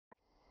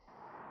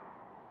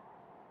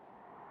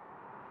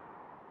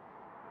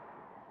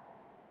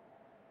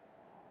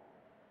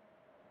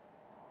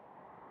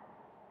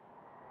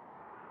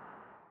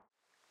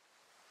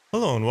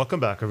Hello and welcome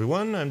back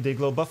everyone, I'm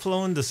Day-Glo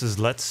Buffalo and this is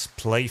Let's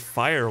Play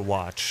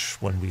Firewatch.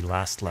 When we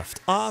last left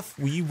off,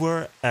 we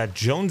were at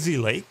Jonesy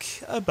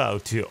Lake,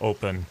 about to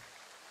open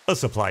a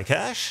supply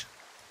cache.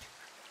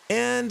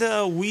 And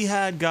we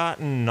had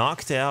gotten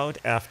knocked out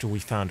after we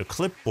found a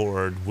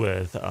clipboard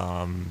with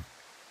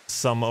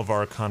some of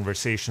our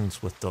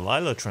conversations with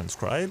Delilah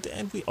transcribed,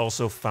 and we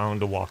also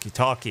found a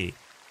walkie-talkie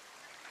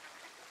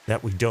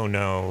that we don't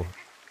know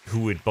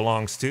who it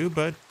belongs to,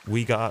 but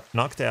we got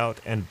knocked out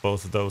and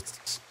both of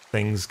those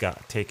things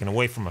got taken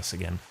away from us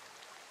again.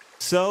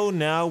 So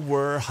now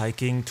we're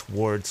hiking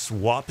towards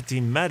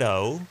Wapiti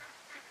Meadow,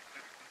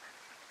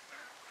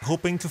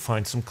 hoping to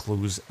find some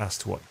clues as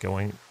to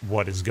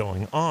what is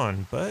going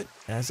on. But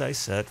as I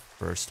said,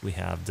 first we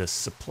have this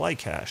supply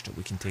cache that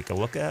we can take a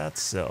look at.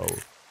 So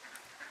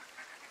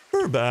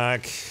we're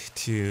back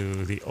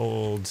to the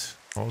old,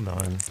 hold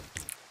on.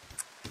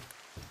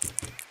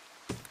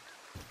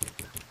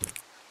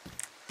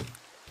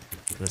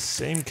 The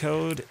same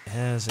code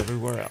as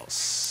everywhere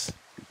else.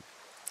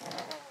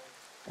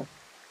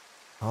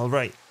 All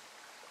right.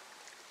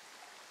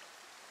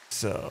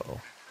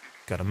 So,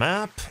 got a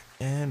map,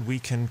 and we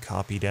can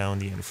copy down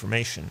the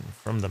information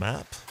from the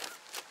map,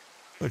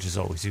 which is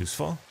always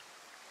useful.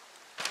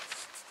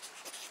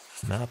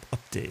 Map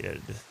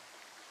updated.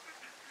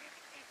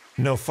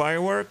 No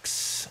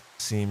fireworks.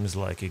 Seems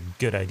like a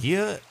good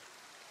idea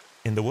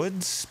in the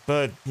woods,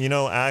 but,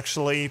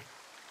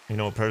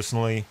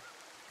 personally,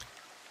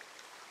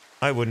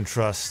 I wouldn't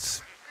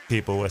trust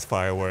people with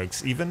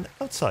fireworks, even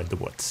outside the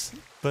woods,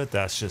 but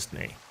that's just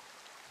me.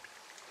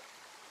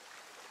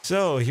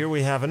 So here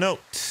we have a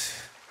note.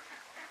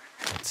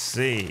 Let's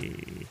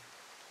see.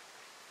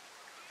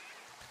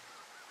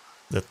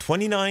 The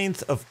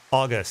 29th of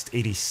August,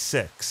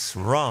 86,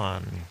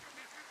 Ron.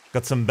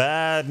 Got some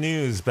bad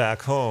news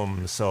back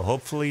home, so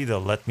hopefully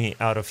they'll let me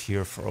out of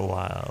here for a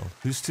while.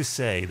 Who's to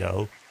say,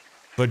 though?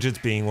 Budgets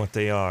being what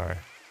they are.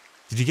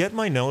 Did you get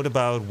my note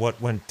about what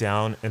went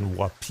down in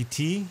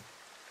Wapiti?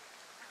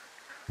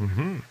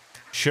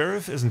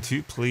 Sheriff isn't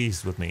too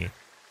pleased with me,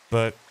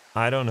 but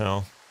I don't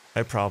know.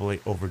 I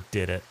probably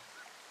overdid it.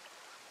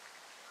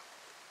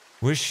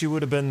 Wish you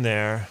would have been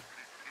there.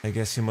 I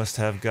guess you must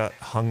have got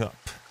hung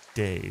up,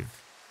 Dave.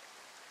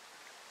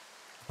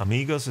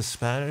 Amigos is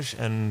Spanish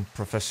and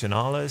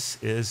Profesionales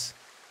is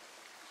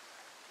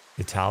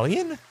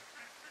Italian?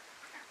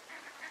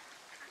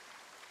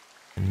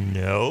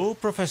 No,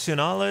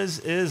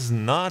 Profesionales is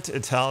not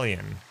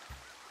Italian.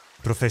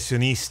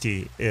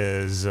 Professionisti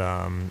is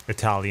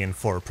Italian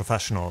for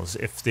professionals.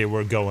 If they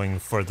were going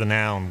for the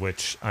noun,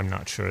 which I'm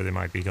not sure, they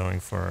might be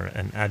going for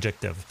an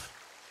adjective.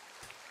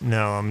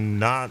 No, I'm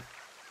not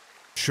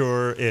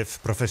sure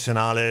if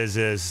Profesionales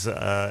is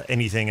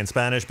anything in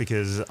Spanish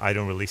because I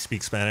don't really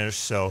speak Spanish.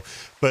 So,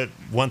 but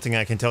one thing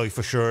I can tell you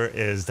for sure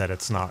is that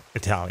it's not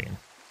Italian.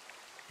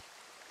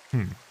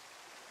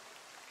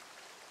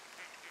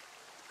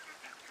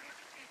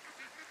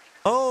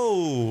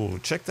 Oh,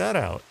 check that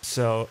out.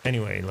 So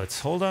anyway,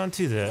 let's hold on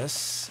to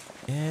this.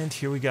 And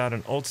here we got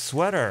an old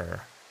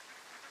sweater.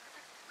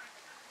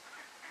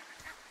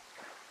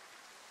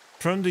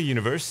 From the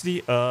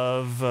University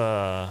of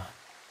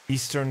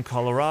Eastern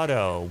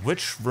Colorado,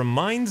 which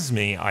reminds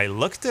me, I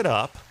looked it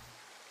up.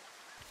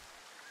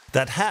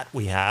 That hat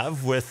we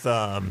have with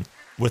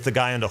the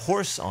guy on the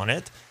horse on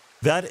it,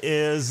 that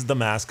is the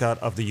mascot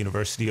of the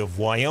University of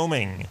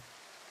Wyoming.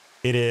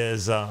 It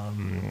is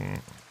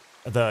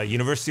the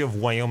University of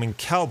Wyoming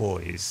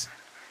Cowboys,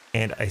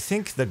 and I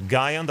think the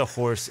guy on the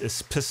horse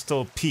is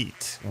Pistol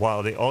Pete,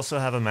 while they also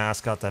have a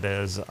mascot that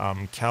is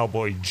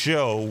Cowboy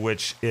Joe,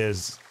 which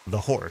is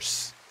the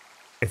horse,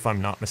 if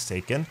I'm not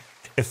mistaken.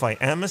 If I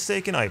am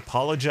mistaken, I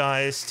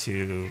apologize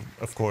to,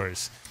 of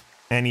course,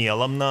 any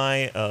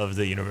alumni of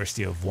the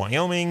University of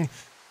Wyoming.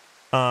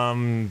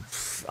 I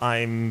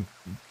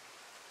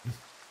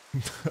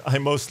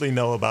mostly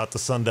know about the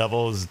Sun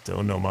Devils,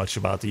 don't know much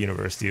about the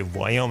University of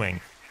Wyoming.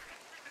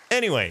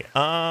 Anyway,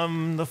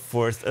 the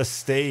Fourth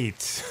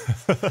Estate.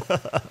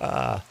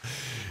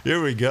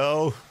 Here we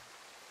go.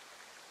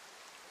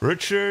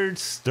 Richard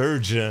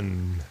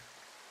Sturgeon.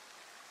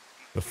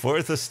 The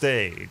Fourth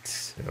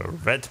Estate. A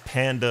Red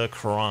Panda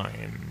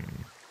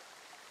crime.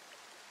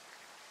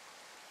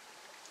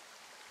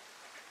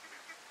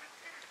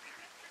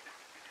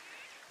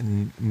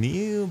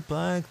 Neil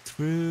Black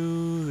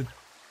through...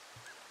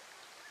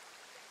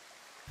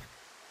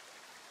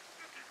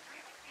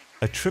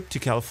 A trip to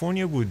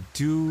California would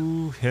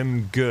do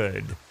him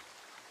good.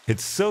 He'd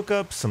soak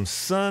up some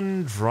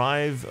sun,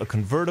 drive a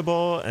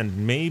convertible,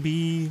 and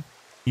maybe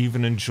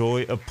even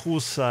enjoy a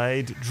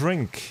poolside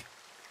drink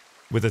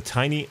with a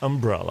tiny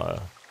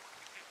umbrella.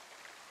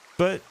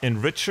 But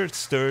in Richard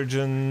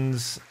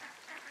Sturgeon's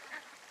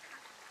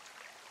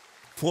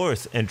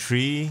fourth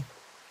entry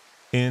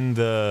in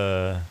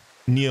the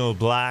Neil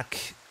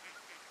Black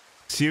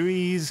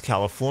series,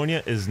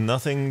 California is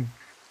nothing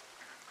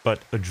but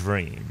a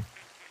dream.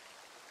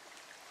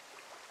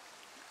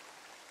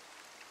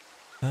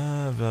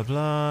 Blah,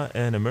 blah,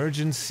 an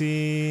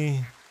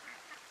emergency.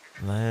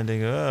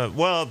 Landing,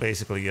 well,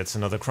 basically it's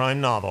another crime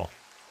novel.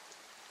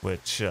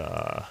 Which,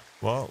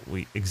 well,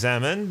 we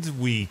examined,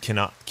 we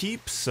cannot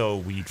keep, so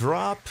we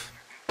drop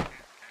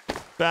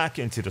back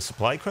into the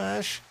supply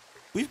crash.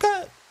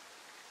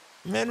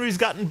 Henry's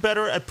gotten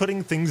better at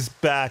putting things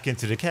back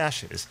into the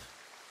caches.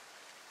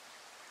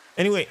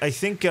 Anyway, I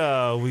think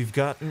we've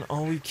gotten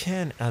all we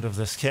can out of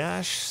this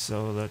cache,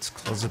 so let's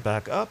close it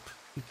back up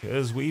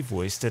because we've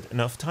wasted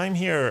enough time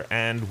here,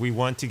 and we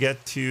want to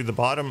get to the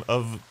bottom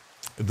of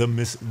the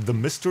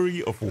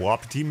mystery of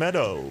Wapiti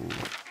Meadow.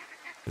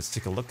 Let's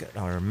take a look at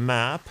our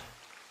map.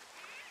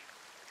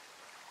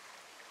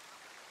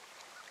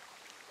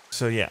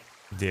 So yeah,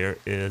 there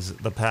is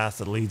the path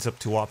that leads up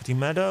to Wapiti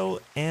Meadow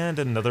and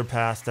another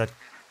path that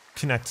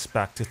connects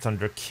back to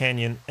Thunder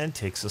Canyon and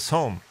takes us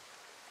home.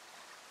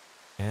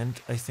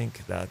 And I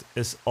think that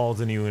is all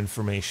the new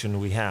information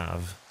we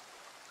have.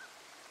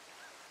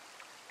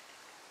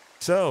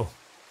 So,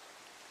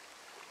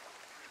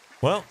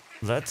 well,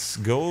 let's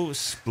go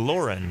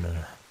exploring.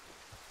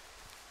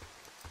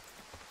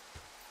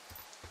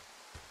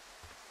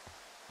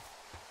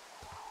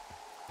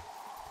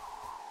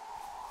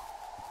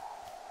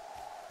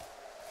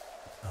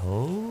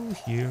 Oh,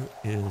 here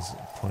is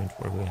a point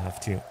where we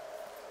have to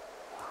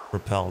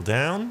rappel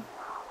down.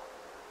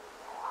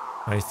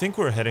 I think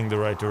we're heading the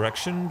right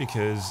direction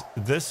because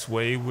this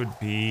way would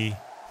be...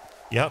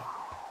 Yep.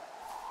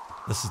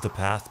 This is the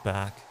path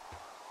back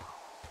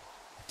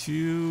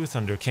to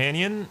Thunder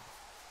Canyon,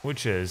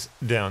 which is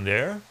down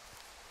there.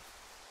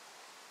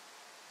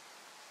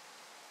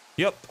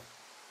 Yep.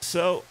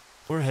 So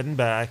we're heading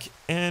back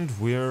and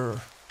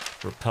we're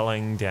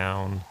rappelling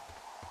down.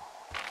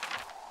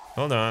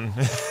 Hold on.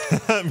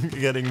 I'm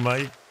getting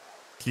my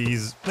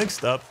keys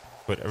mixed up.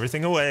 Put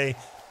everything away.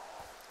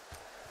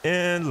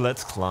 And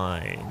let's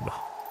climb.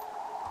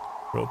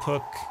 Rope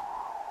hook.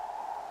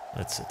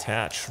 Let's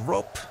attach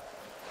rope.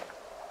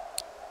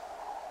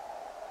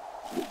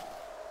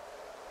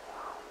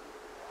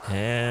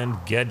 And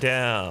get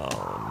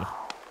down.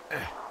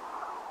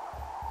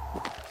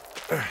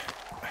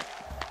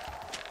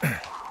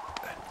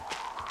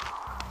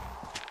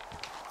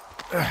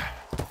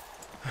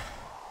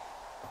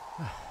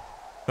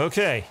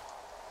 Okay.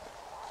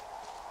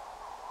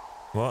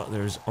 Well,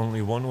 there's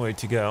only one way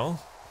to go.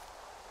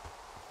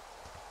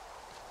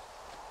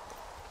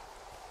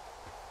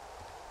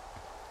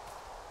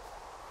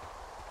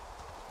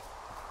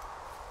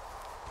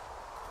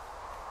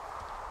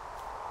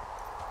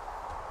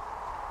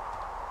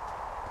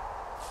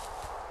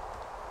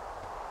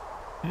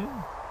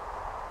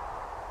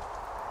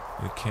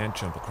 We can't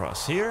jump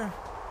across here.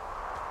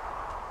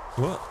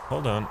 Whoa,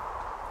 hold on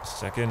a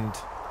second.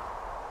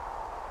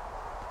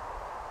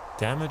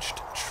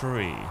 Damaged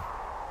tree.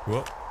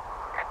 Whoa.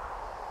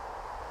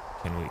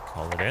 Can we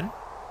call it in?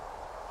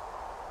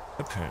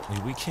 Apparently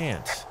we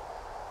can't.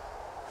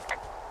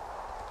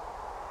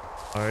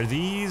 Are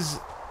these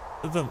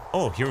the...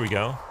 Oh, here we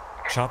go.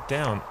 Chop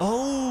down.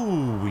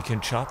 Oh, we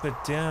can chop it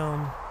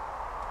down.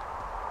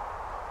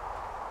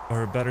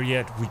 Or better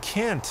yet, we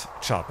can't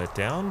chop it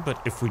down, but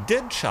if we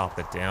did chop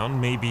it down,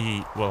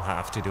 maybe we'll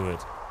have to do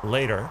it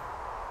later.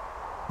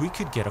 We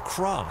could get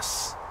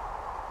across.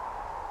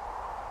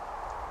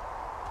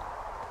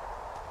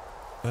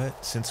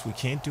 But since we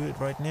can't do it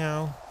right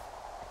now,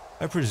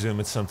 I presume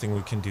it's something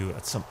we can do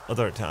at some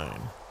other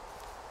time.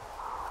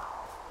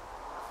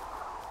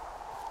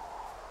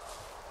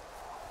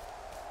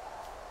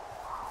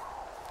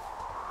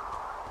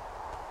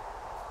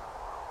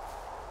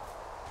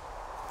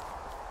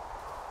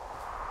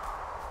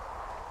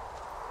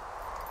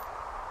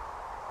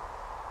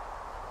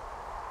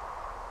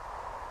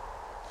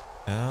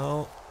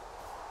 Well,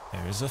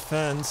 there's a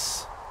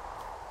fence.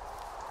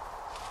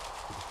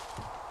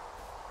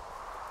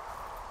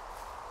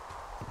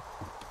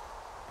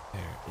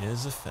 There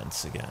is a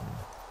fence again.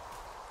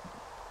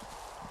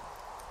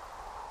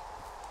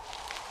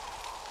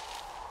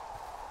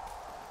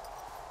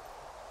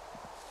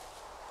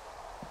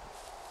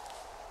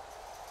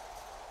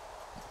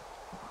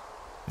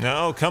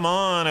 No, come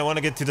on, I want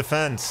to get to the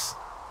fence.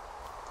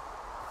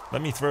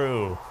 Let me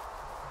through.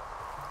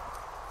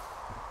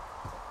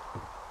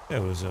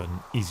 There was an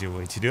easier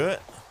way to do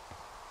it.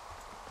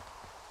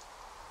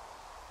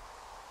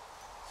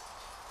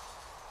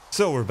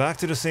 So we're back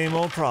to the same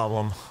old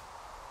problem.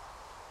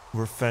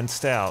 We're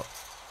fenced out.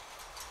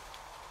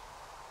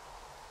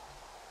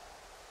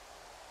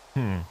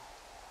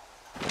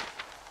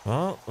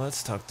 Well,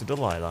 let's talk to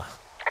Delilah.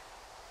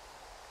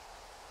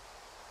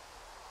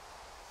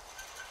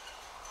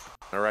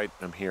 Alright,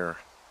 I'm here.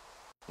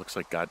 Looks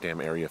like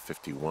goddamn Area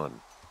 51.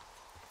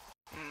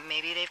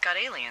 Maybe they've got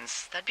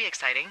aliens. That'd be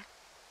exciting.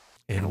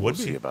 We'll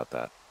see about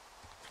that.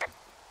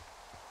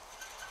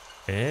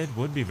 It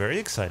would be very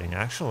exciting,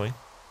 actually.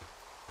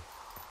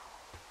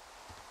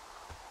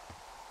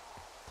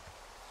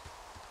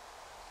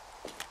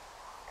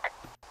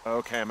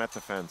 Okay, I'm at the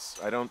fence.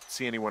 I don't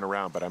see anyone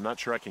around, but I'm not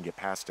sure I can get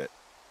past it.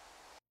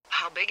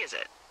 How big is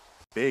it?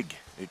 Big.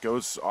 It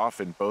goes off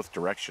in both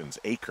directions.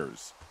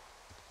 Acres.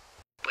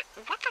 What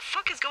the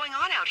fuck is going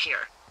on out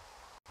here?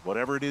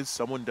 Whatever it is,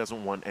 someone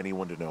doesn't want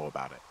anyone to know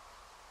about it.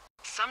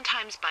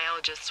 Sometimes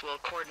biologists will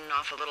cordon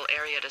off a little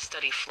area to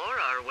study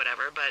flora or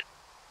whatever, but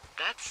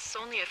that's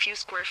only a few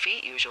square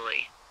feet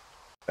usually.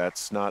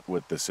 That's not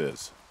what this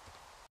is.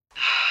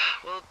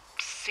 Well,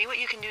 see what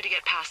you can do to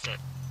get past it.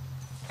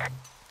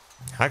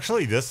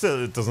 Actually, this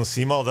doesn't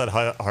seem all that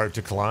hard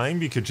to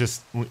climb. You could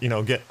just,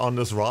 get on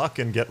this rock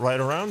and get right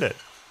around it.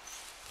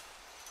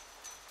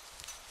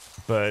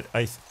 But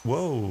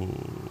whoa.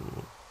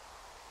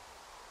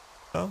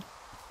 Oh,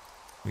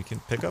 we can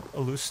pick up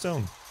a loose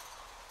stone.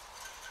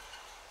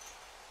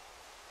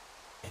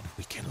 And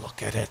we can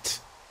look at it.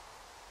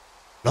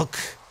 Look,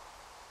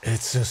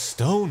 it's a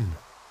stone.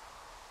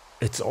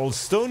 It's all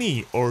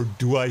stony, or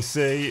do I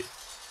say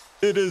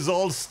it is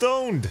all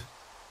stoned?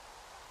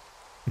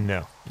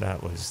 No,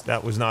 that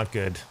was not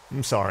good.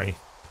 I'm sorry.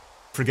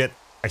 Forget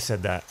I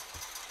said that.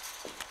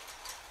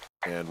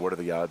 And what are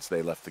the odds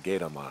they left the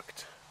gate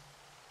unlocked?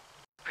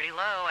 Pretty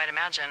low, I'd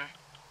imagine.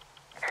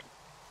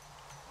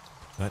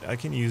 But I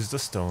can use the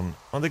stone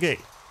on the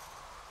gate.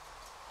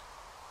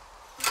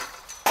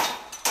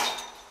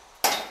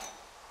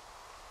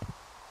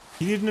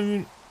 He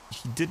didn't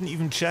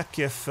even check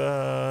if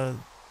the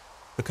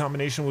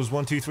combination was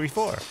 1, 2, 3,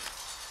 4.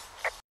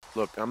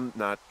 Look, I'm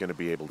not gonna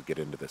be able to get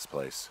into this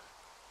place.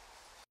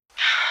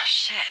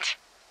 Shit.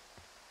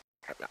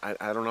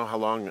 I don't know how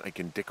long I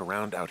can dick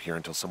around out here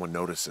until someone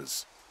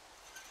notices.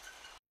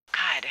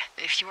 God,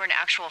 if you were an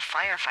actual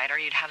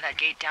firefighter, you'd have that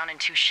gate down in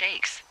 2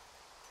 shakes.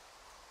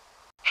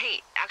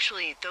 Hey,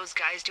 actually, those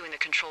guys doing the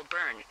controlled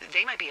burn,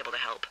 they might be able to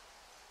help.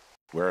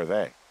 Where are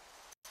they?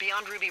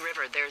 Beyond Ruby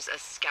River, there's a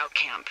scout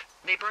camp.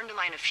 They burned a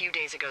line a few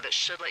days ago that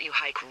should let you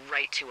hike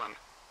right to them.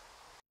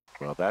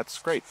 Well, that's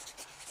great.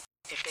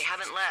 If they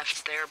haven't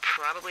left, they're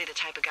probably the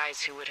type of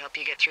guys who would help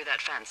you get through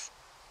that fence.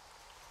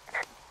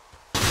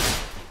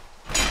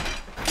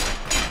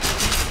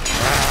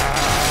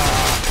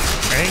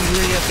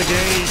 Angry at the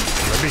gate!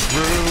 Let me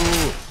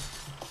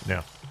through!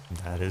 No,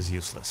 that is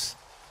useless.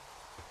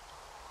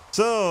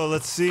 So,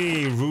 let's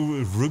see.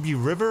 Ruby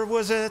River,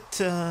 was it?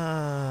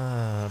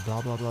 Blah,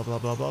 blah, blah, blah,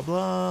 blah, blah,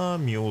 blah.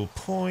 Mule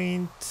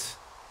Point.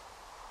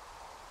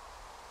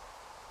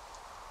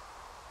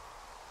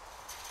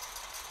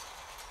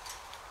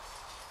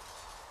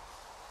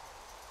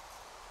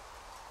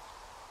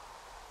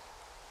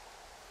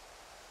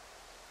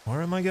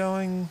 Where am I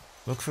going?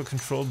 Look for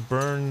controlled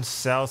burn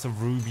south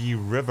of Ruby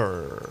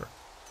River.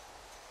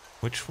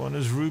 Which one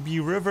is Ruby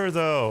River,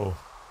 though?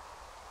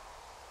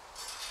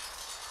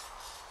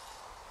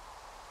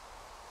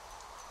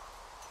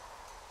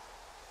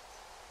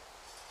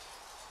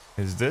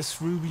 Is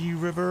this Ruby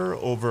River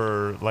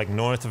over, like,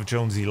 north of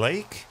Jonesy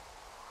Lake?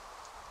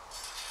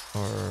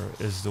 Or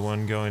is the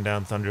one going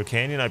down Thunder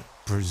Canyon? I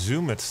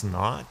presume it's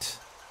not.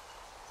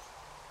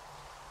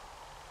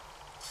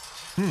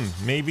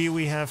 Maybe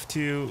we have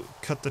to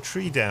cut the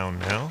tree down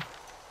now.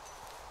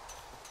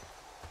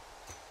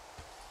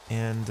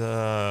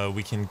 And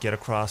we can get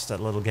across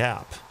that little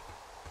gap.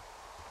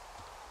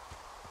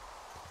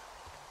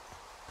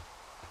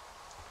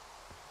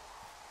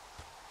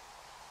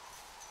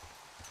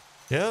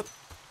 Yep.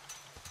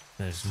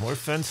 There's more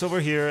fence over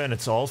here, and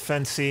it's all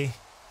fancy.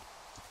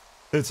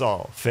 It's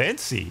all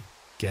fancy.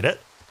 Get it?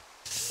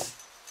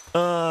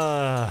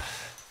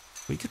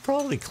 We could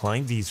probably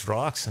climb these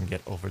rocks and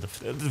get over the...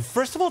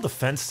 First of all, the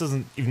fence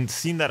doesn't even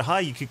seem that high.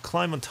 You could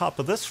climb on top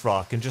of this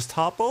rock and just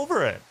hop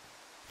over it.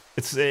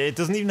 It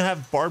doesn't even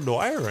have barbed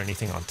wire or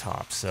anything on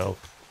top, so...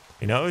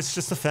 it's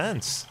just a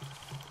fence.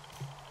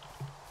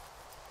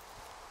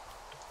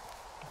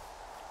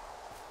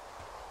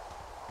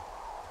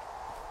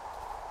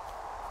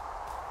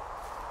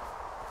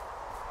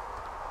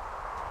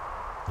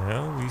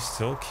 No, we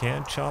still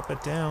can't chop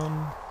it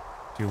down.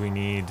 Do we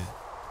need...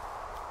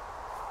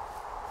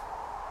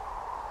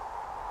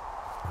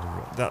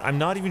 I'm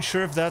not even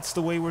sure if that's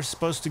the way we're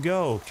supposed to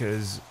go,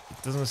 because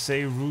it doesn't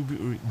say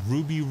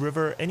Ruby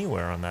River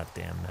anywhere on that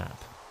damn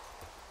map.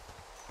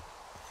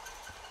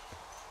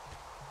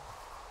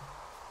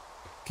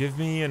 Give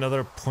me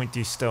another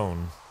pointy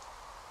stone.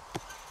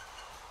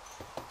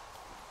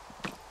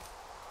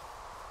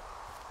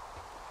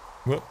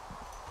 Whoop.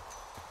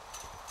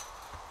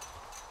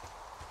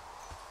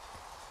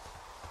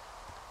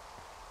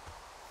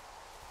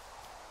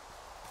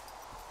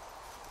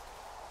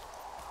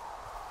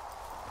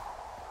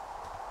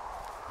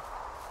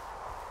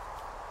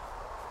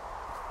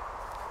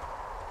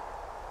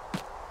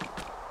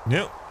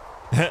 Nope,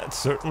 that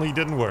certainly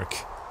didn't work.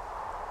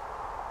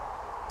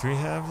 Do we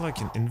have like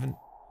an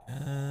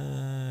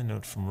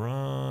note from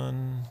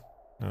Ron,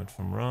 note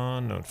from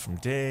Ron, note from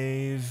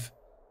Dave?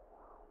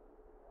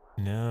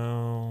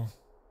 No.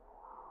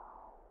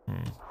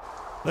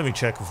 Let me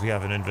check if we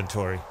have an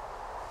inventory.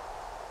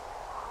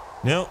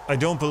 No, I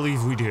don't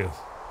believe we do.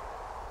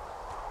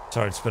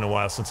 Sorry, it's been a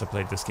while since I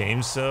played this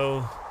game,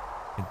 so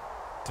I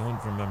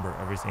don't remember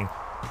everything.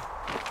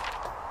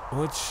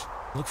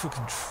 Look for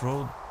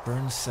controlled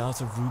burn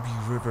south of Ruby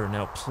River.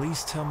 Now,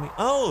 please tell me...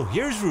 Oh,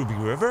 here's Ruby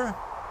River.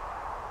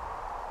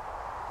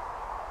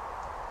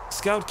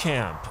 scout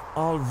camp.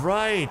 All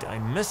right, I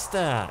missed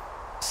that.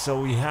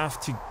 So we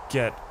have to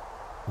get...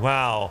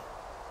 Wow.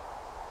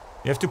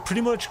 You have to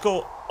pretty much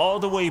go all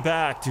the way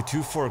back to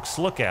Two Forks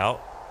Lookout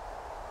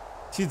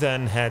to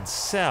then head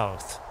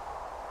south.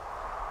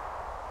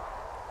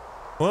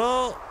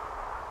 Well,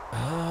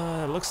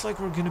 it looks like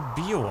we're gonna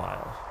be a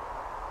while.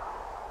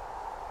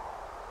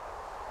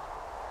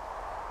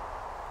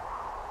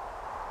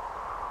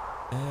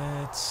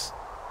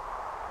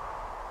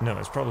 No,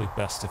 it's probably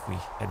best if we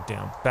head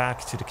down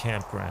back to the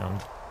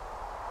campground.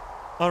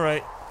 All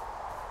right.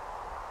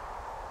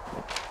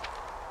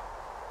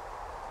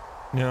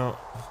 No,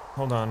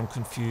 hold on, I'm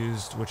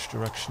confused. Which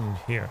direction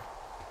here?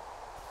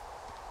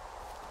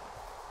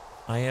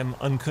 I am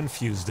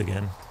unconfused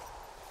again.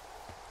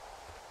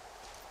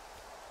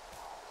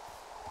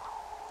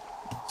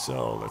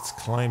 So let's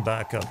climb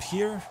back up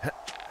here.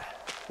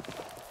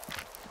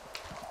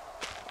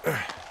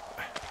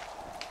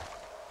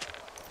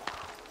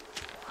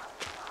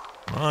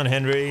 Come on,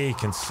 Henry,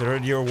 consider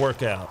it your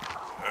workout.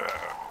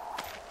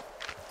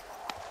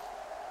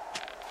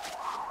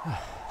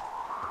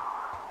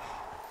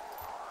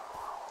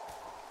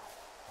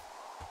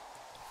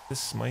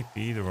 This might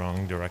be the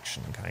wrong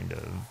direction, kind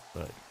of,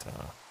 but,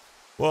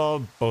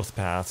 well, both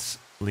paths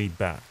lead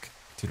back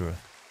to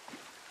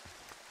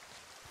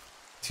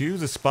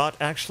the spot,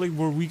 actually,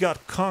 where we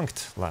got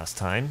conked last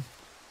time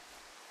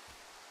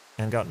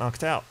and got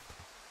knocked out.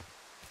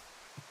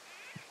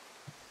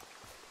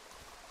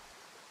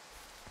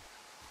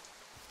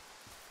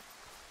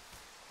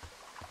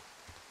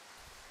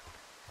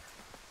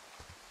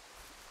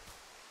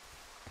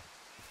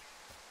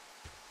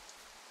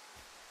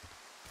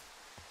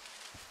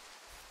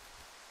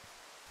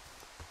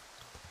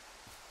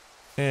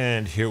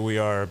 And here we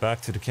are back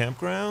to the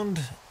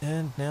campground,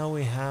 and now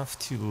we have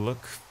to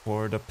look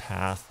for the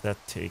path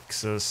that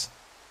takes us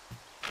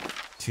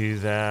to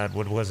that,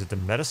 what was it, the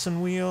medicine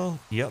wheel?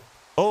 Yep.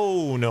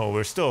 Oh no,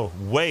 we're still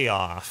way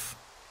off.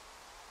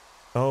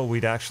 Oh,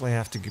 we'd actually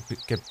have to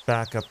get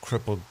back up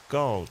Crippled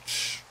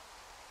Gulch.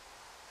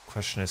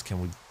 Question is,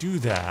 can we do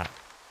that?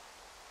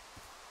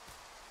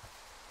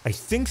 I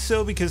think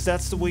so, because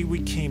that's the way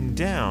we came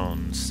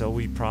down, so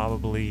we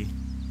probably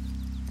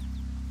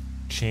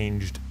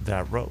changed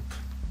that rope.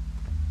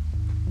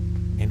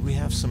 And we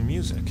have some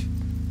music.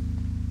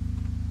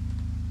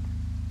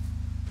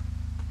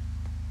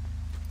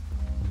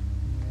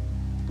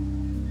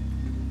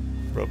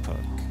 Rope hook.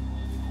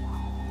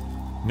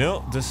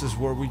 No, this is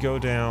where we go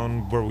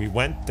down, where we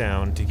went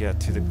down to get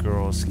to the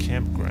girls'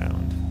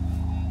 campground.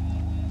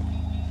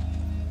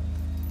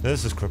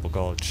 This is Cripple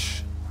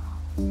Gulch.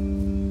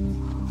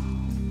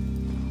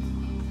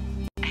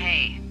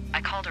 Hey, I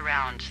called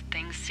around.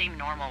 Things seem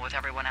normal with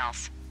everyone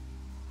else.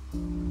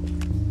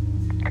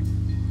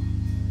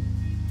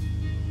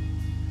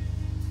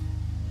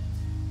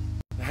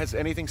 Has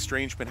anything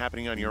strange been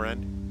happening on your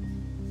end?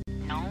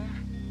 No,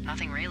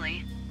 nothing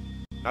really.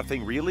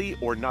 Nothing really,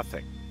 or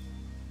nothing?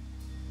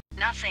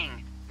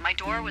 Nothing. My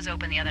door was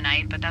open the other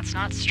night, but that's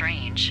not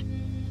strange.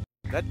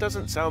 That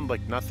doesn't sound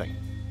like nothing.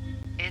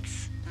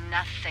 It's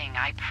nothing,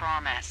 I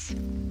promise.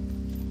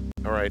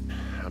 All right,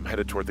 I'm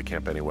headed toward the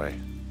camp anyway.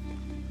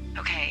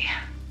 Okay.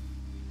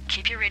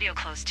 Keep your radio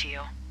close to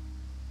you.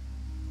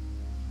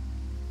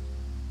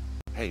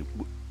 Hey,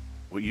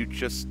 what you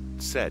just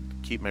said,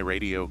 keep my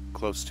radio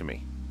close to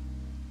me.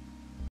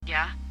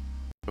 Yeah?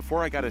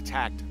 Before I got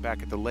attacked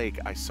back at the lake,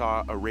 I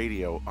saw a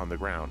radio on the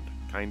ground,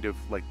 kind of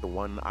like the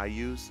one I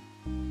use.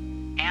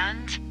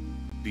 And?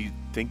 Do you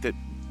think that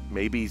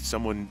maybe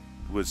someone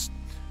was,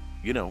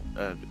 you know,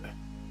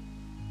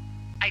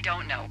 I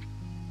don't know.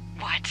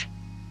 What?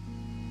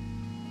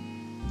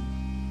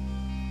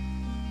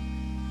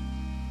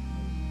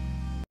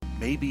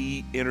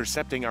 maybe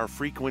intercepting our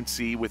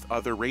frequency with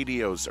other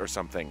radios or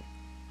something?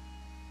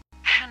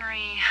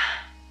 Henry...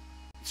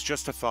 It's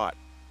just a thought.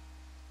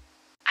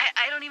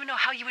 I don't even know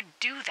how you would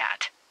do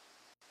that.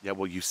 Yeah,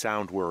 well, you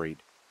sound worried.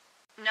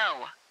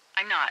 No,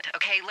 I'm not,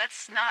 okay?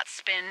 Let's not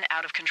spin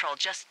out of control.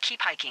 Just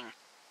keep hiking.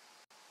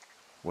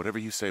 Whatever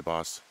you say,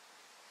 boss.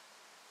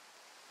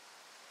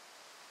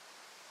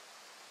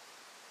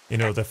 You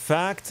know, the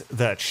fact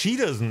that she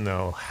doesn't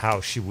know how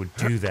she would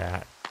do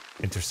that,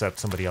 intercept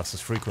somebody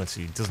else's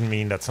frequency, doesn't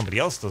mean that somebody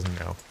else doesn't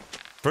know.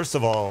 First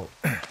of all,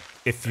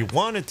 if you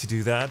wanted to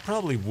do that, it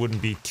probably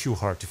wouldn't be too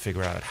hard to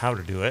figure out how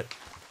to do it.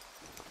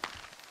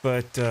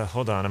 But,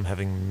 hold on, I'm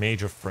having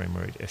major frame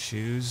rate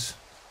issues.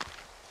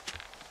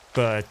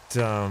 But,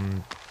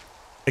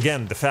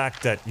 again, the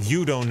fact that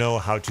you don't know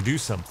how to do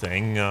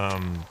something,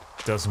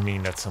 doesn't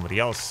mean that somebody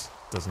else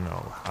doesn't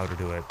know how to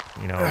do it.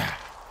 You know,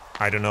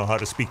 I don't know how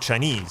to speak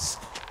Chinese.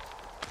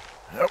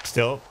 Nope.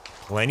 Still,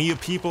 plenty of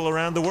people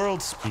around the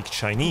world speak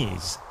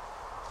Chinese.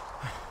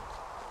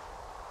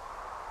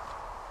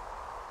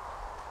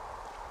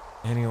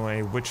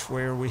 Anyway, which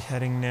way are we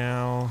heading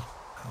now?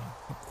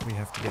 I think we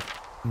have to get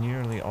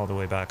nearly all the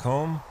way back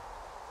home.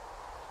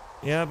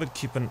 Yeah, but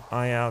keep an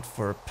eye out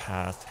for a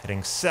path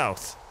heading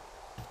south.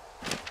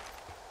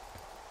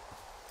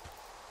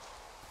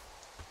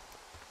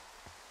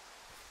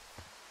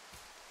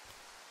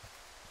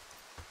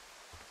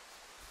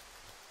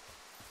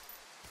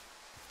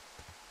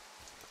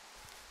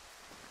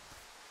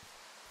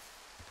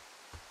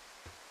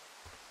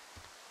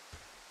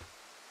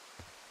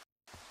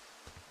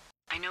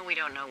 know we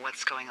don't know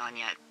what's going on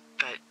yet,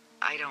 but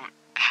I don't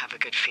have a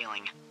good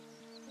feeling.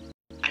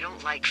 I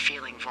don't like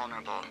feeling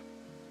vulnerable.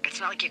 It's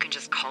not like you can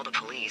just call the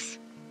police.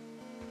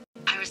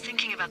 I was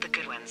thinking about the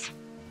Goodwins.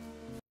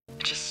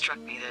 It just struck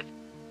me that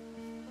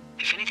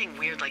if anything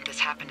weird like this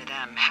happened to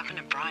them, happened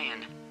to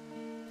Brian,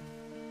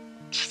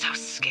 just how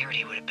scared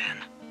he would have been.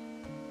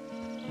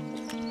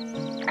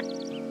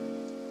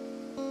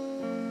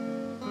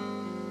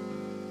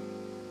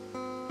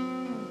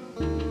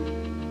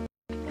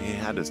 He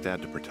had his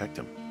dad to protect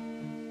him.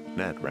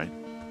 Ned, right?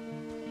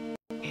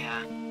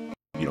 Yeah.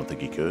 You don't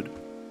think he could?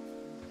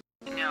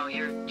 No,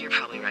 you're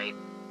probably right.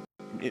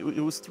 It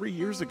was 3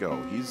 years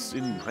ago. He's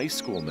in high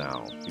school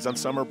now. He's on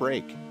summer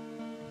break.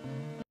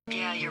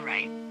 Yeah, you're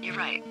right. You're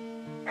right.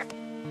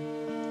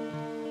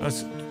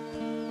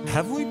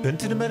 Have we been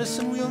to the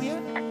medicine wheel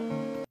yet?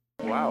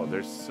 Wow,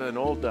 there's an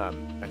old, I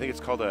think it's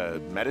called a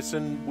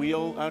medicine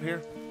wheel out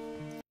here.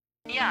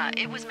 Yeah,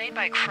 it was made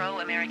by Crow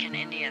American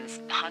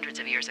Indians hundreds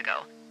of years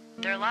ago.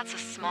 There are lots of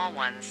small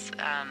ones.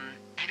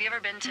 Have you ever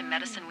been to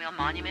Medicine Wheel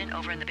Monument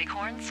over in the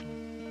Bighorns?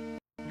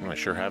 I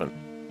sure haven't.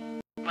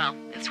 Well,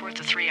 it's worth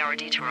a 3-hour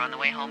detour on the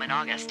way home in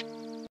August.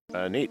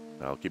 Neat.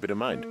 I'll keep it in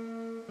mind.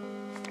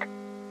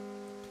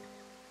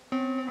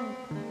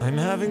 I'm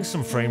having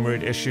some frame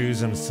rate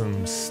issues and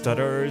some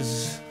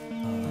stutters.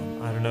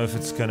 I don't know if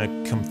it's gonna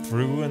come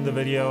through in the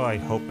video. I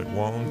hope it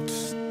won't.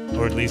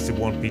 Or at least it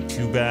won't be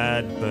too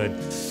bad, but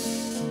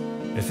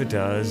if it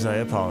does, I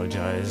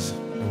apologize.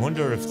 I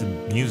wonder if the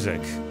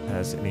music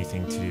has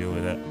anything to do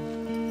with it.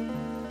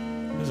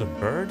 There's a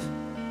bird?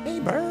 Hey,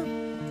 bird!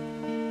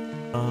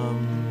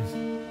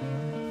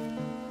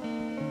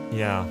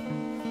 Yeah.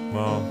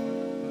 Well,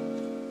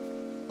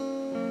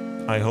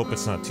 I hope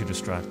it's not too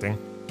distracting.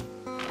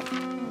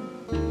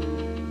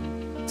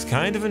 It's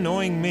kind of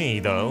annoying me,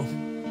 though.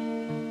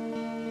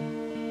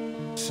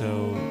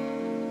 So,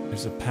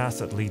 there's a path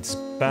that leads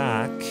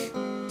back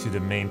to the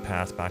main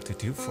path back to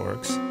Two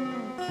Forks.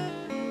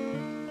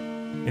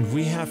 And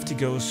we have to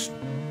go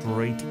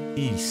straight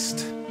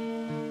east.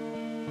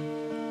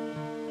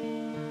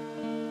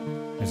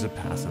 There's a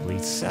path that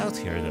leads south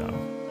here, though.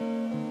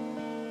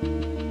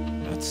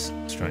 That's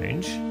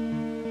strange.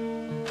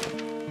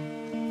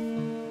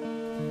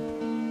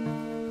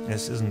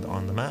 This isn't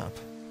on the map.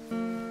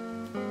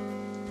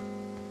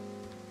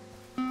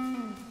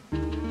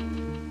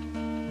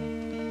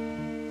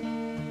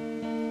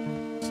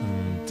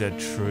 Some dead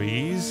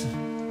trees.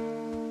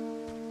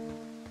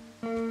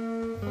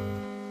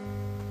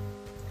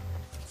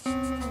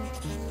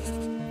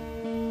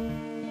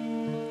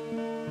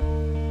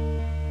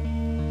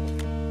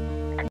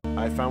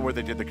 I found where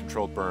they did the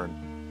controlled burn.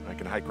 I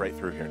can hike right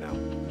through here now.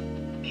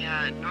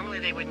 Yeah, normally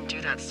they wouldn't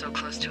do that so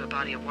close to a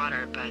body of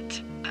water,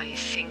 but I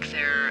think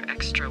they're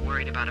extra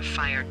worried about a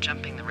fire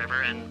jumping the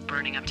river and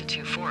burning up to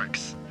Two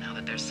Forks, now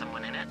that there's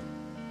someone in it.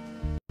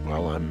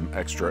 Well, I'm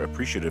extra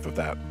appreciative of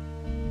that.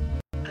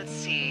 Let's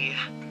see.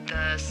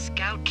 The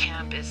scout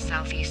camp is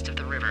southeast of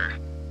the river.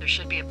 There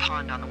should be a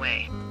pond on the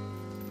way.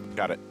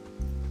 Got it.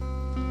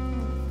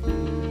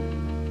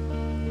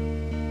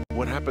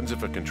 What happens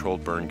if a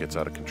controlled burn gets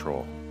out of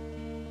control?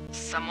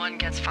 Someone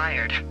gets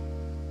fired.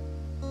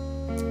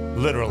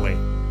 Literally.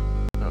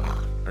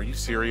 Ugh, are you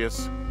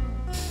serious?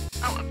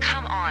 Oh,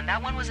 come on.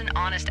 That one was an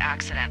honest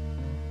accident.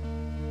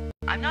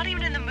 I'm not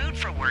even in the mood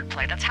for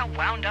wordplay. That's how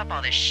wound up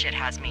all this shit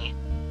has me.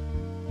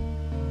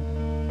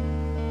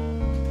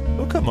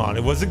 Oh, come on.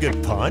 It was a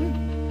good pun.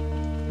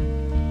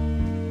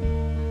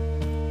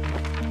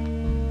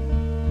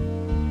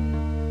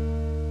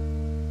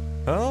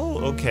 Oh,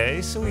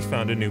 okay. So we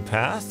found a new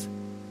path.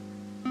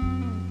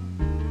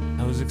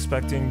 I was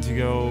expecting to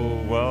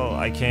go, well,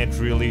 I can't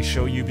really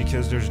show you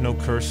because there's no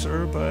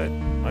cursor, but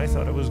I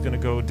thought I was gonna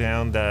go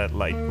down that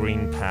light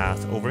green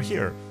path over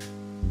here.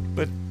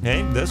 But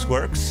hey, this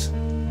works.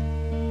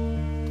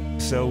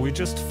 So we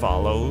just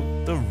follow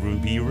the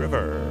Ruby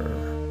River.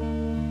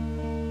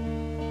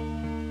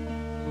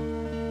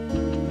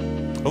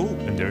 Oh,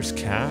 and there's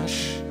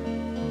cash.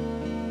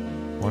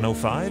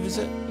 105, is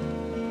it?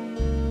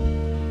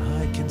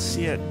 I can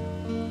see it.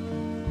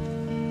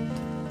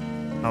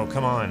 Oh,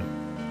 come on.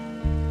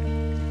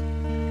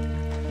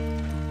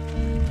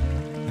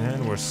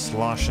 And we're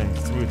sloshing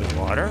through the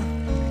water.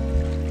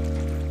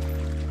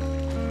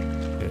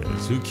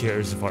 Because who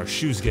cares if our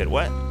shoes get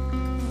wet?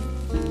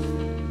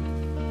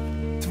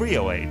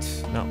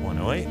 308, not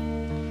 108.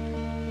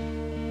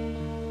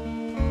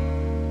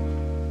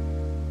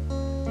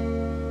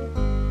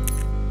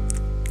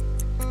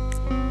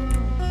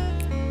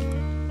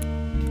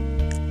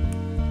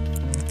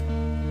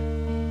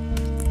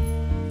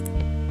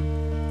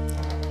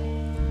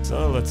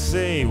 So let's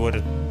see what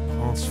it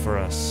wants for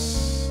us.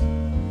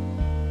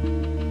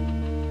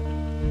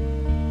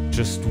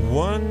 Just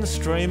one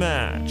stray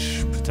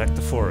match. Protect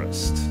the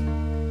forest.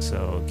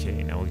 So,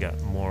 okay, now we got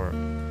more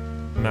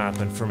map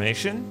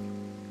information.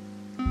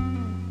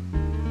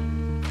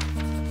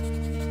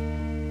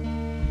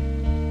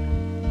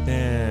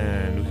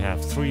 And we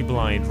have 3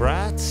 blind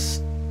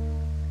rats.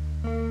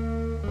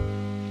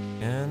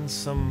 And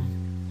some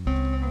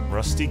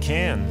Rusty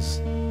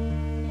cans.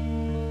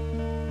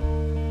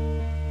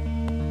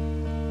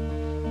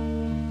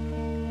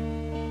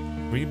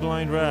 Three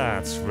Blind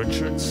Rats,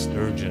 Richard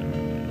Sturgeon.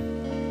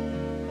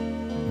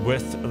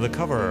 With the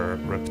cover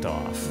ripped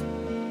off.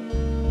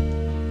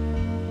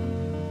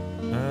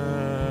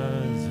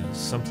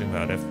 Something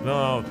about if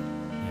no,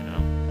 you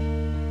know,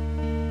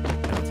 I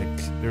don't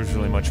think there's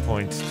really much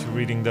point to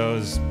reading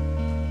those,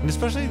 and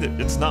especially that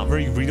it's not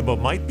very readable.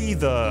 Might be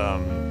the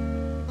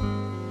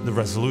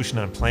resolution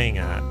I'm playing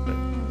at, but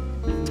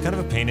it's kind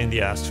of a pain in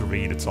the ass to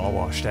read. It's all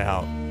washed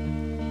out.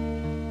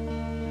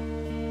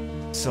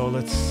 So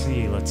let's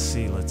see. We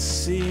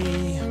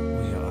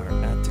are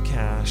at the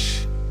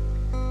cache.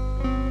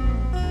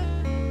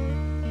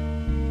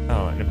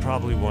 Oh, and it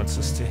probably wants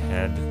us to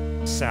head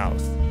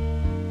south.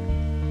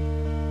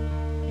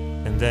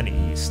 And then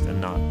east, and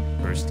not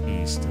first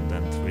east, and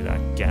then through that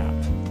gap.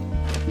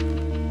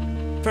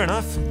 Fair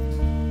enough.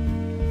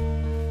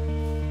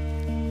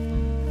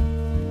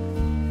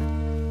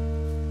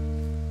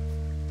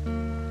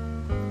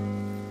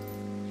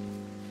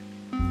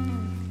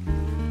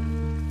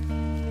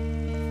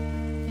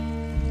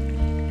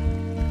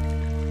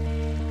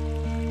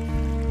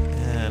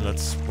 And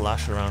let's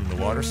splash around the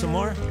water some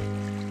more.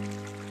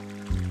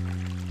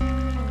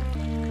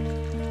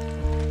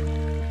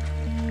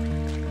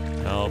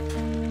 Help.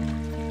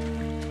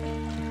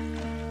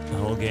 The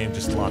whole game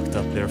just locked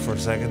up there for a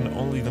second.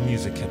 Only the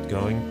music kept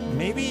going.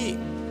 Maybe,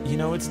 you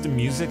know, it's the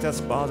music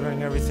that's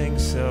bothering everything,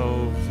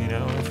 so, you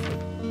know, if it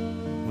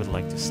would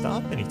like to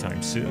stop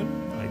anytime soon,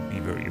 I'd be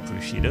very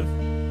appreciative.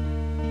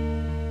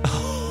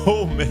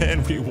 Oh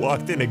man, we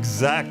walked in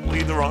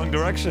exactly the wrong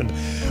direction.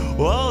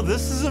 Well,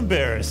 this is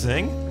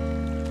embarrassing.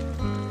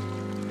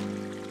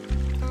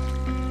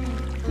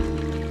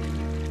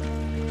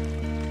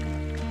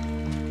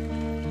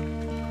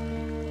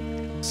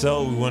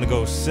 So we want to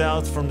go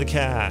south from the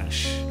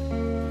cache.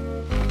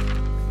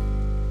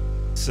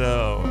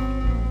 So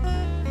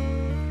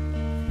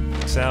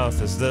south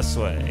is this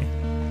way.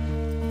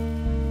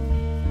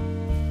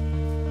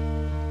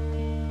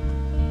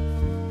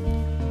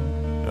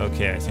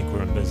 Okay, I think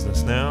we're in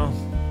business now.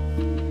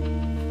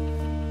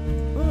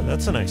 Oh,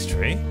 that's a nice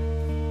tree.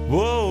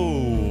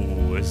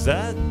 Whoa, is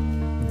that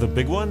the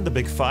big one? The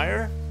big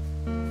fire?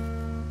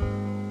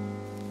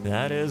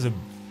 That is a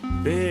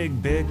big,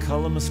 big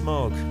column of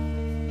smoke.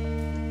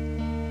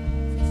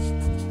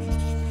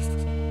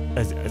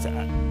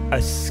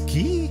 A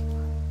ski?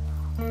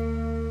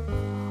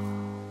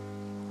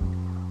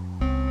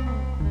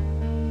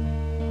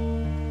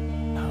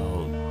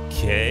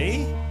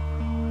 Okay.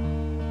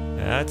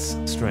 That's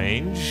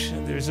strange.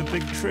 There's a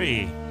big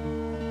tree.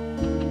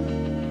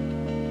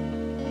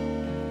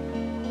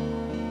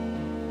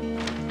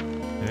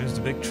 There's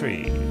the big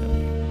tree that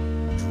we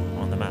drew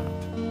on the map.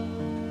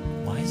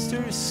 Why is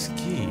there a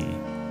ski?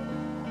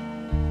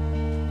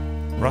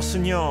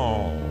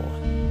 Rossignol.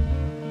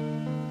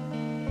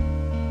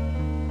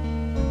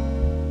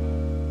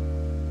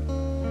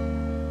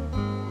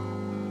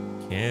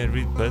 Can't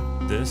read, but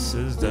this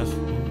is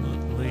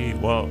definitely,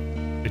 well,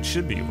 it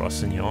should be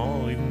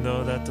Rossignol, even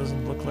though that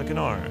doesn't look like an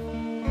R.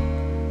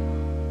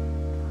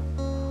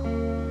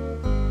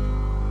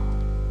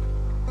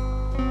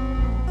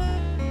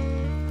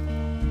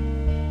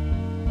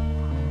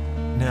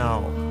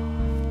 Now,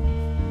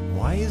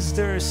 why is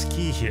there a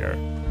ski here?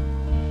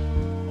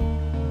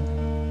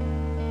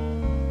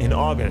 In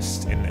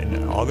August,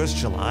 in August,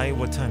 July,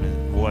 what time is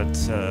it? What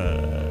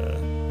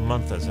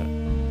month is it?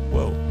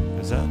 Whoa,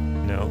 is that?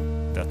 No,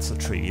 that's a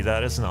tree.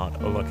 That is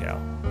not a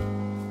lookout.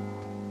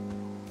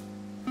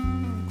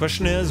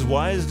 Question is,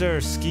 why is there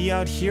a ski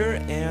out here?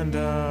 And,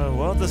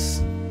 well,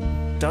 this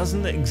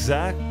doesn't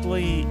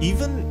exactly,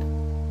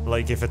 even,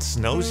 like, if it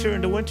snows here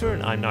in the winter,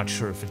 and I'm not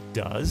sure if it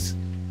does,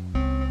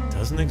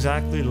 doesn't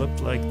exactly look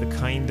like the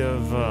kind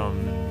of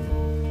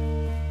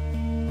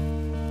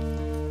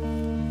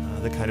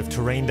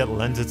terrain that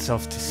lends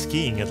itself to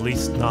skiing, at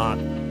least not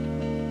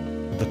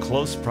the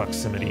close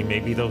proximity.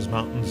 Maybe those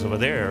mountains over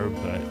there,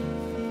 but,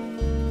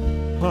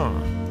 huh,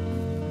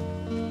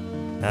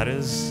 that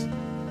is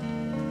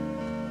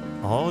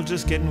all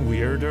just getting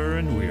weirder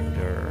and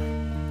weirder.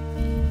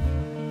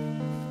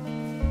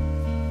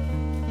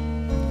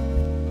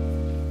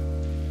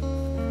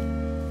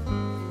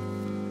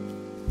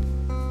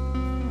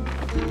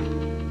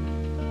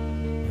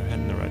 We're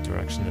heading the right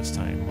direction this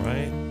time,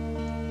 right?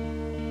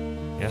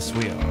 Yes,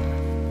 we are.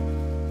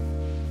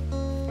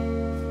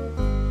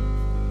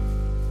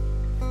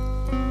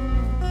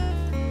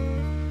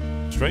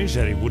 Strange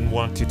that he wouldn't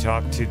want to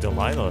talk to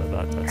Delilah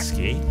about that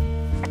ski.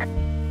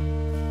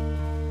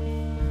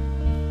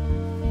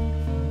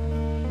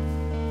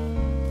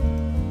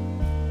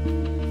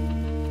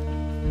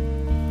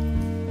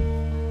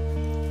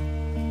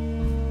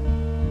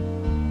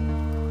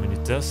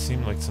 It does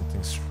seem like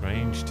something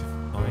strange to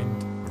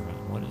find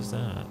around. What is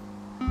that?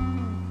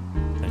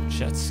 A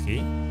jet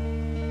ski?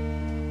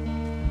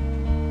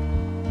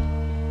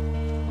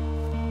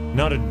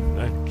 Not a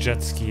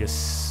jet ski,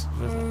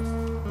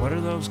 what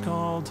are those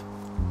called?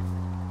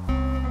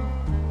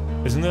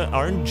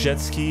 Aren't jet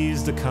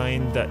skis the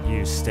kind that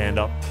you stand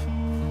up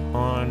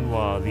on,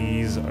 while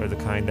these are the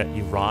kind that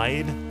you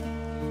ride?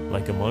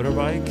 Like a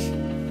motorbike?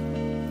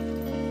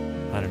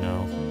 I don't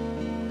know.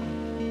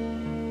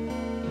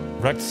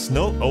 Wrecked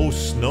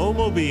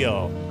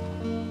snowmobile.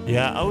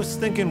 Yeah, I was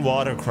thinking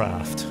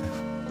watercraft.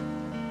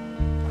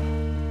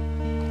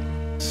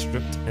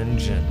 Stripped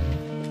engine.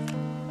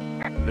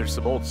 There's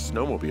some old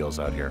snowmobiles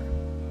out here.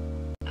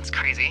 That's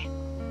crazy.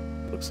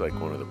 Looks like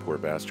one of the poor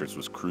bastards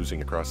was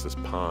cruising across this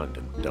pond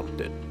and dumped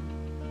it.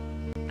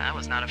 That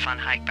was not a fun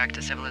hike back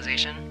to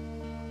civilization.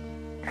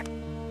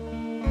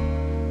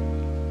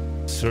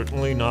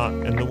 Certainly not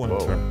in the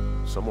winter.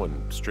 Whoa.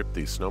 Someone stripped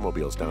these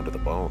snowmobiles down to the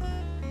bone.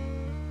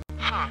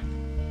 Huh.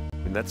 I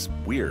mean, that's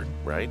weird,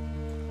 right?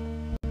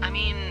 I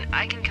mean,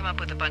 I can come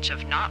up with a bunch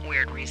of not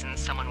weird reasons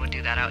someone would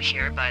do that out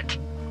here, but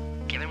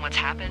given what's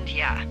happened,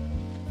 yeah.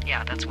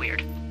 Yeah, that's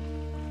weird.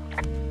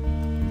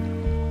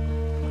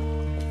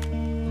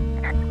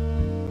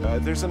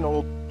 There's an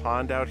old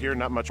pond out here,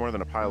 not much more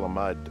than a pile of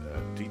mud.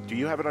 Do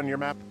you have it on your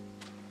map?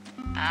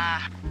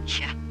 Yeah,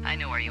 I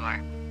know where you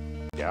are.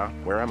 Yeah?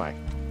 Where am I?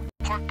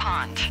 Pork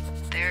Pond.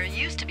 There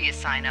used to be a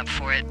sign up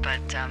for it, but,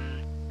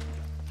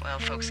 well,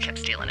 folks kept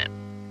stealing it.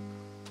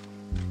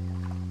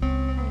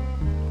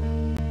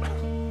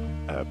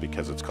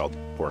 Because it's called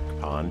Pork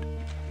Pond?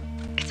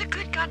 It's a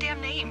good goddamn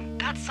name.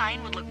 That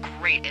sign would look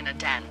great in a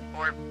den,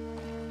 or,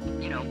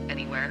 you know,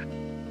 anywhere.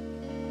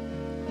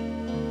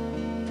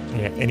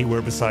 Yeah,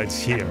 anywhere besides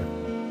here.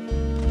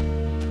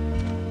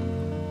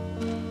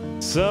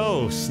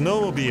 So,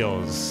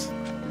 snowmobiles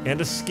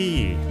and a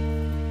ski.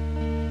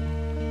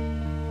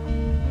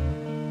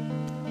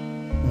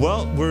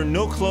 Well, we're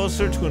no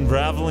closer to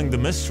unraveling the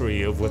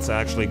mystery of what's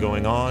actually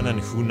going on and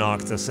who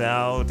knocked us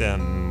out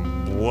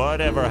and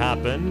whatever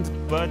happened,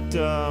 but,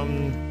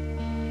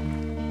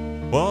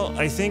 well,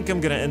 I think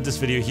I'm gonna end this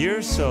video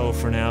here, so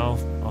for now,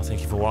 I'll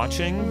thank you for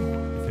watching.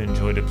 If you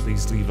enjoyed it,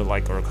 please leave a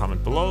like or a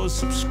comment below,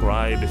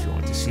 subscribe if you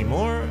want to see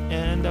more,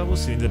 and I will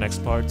see you in the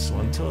next part, so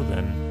until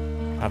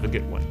then, have a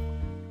good one.